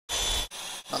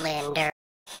Blender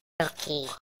key.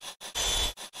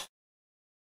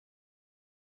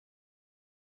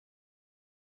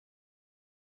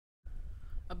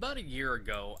 About a year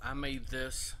ago, I made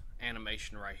this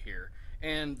animation right here,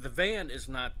 and the van is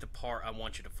not the part I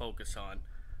want you to focus on.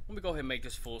 Let me go ahead and make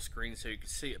this full screen so you can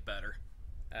see it better.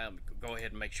 Go ahead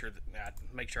and make sure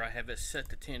I have this set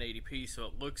to 1080p so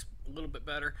it looks a little bit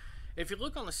better. If you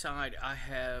look on the side, I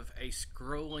have a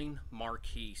scrolling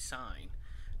marquee sign.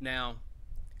 Now,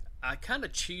 I kind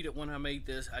of cheated when I made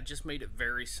this. I just made it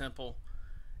very simple.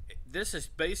 This is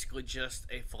basically just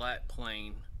a flat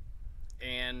plane,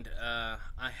 and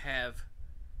I have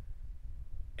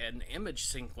an image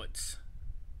sequence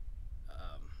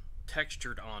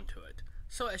textured onto it.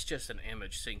 So it's just an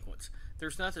image sequence.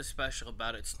 There's nothing special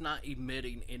about it. It's not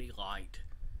emitting any light.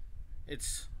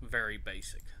 It's very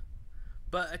basic.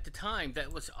 But at the time,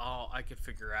 that was all I could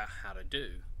figure out how to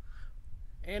do.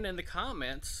 And in the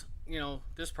comments,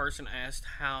 this person asked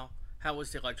how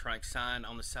was the electronic sign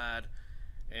on the side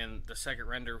and the second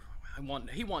render. He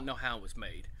wanted to know how it was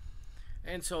made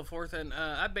and so forth. And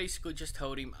I basically just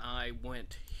told him I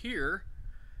went here,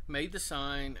 made the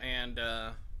sign, and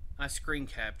I screen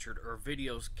captured or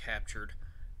videos captured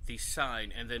the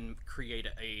sign and then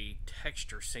created a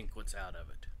texture sequence out of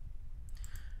it.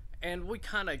 And we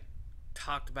kind of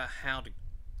talked about how to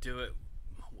do it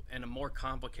in a more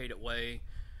complicated way,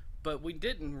 but we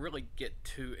didn't really get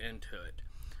too into it.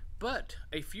 But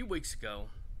a few days ago,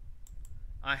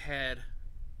 I had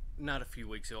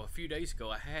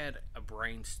a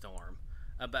brainstorm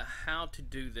about how to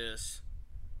do this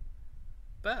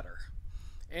better.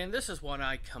 And this is what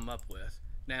I come up with.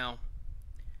 Now,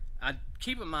 I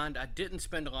keep in mind I didn't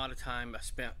spend a lot of time. I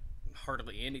spent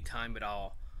hardly any time at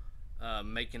all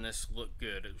making this look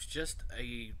good. It was just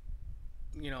a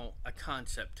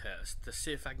concept test to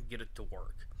see if I can get it to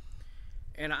work.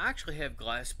 And I actually have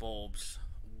glass bulbs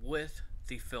with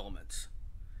the filaments,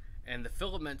 and the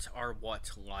filaments are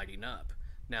what's lighting up.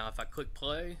 Now if I click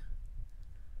play,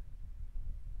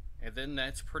 and then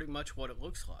that's pretty much what it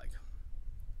looks like.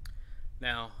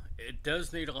 Now it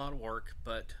does need a lot of work,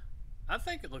 but I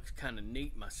think it looks kind of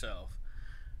neat myself.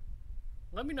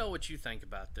 Let me know what you think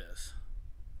about this,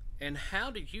 and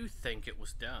how do you think it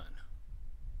was done?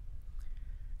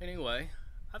 Anyway,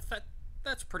 I thought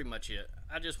that's pretty much it.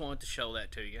 I just wanted to show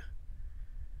that to you.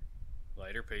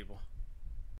 Later, people.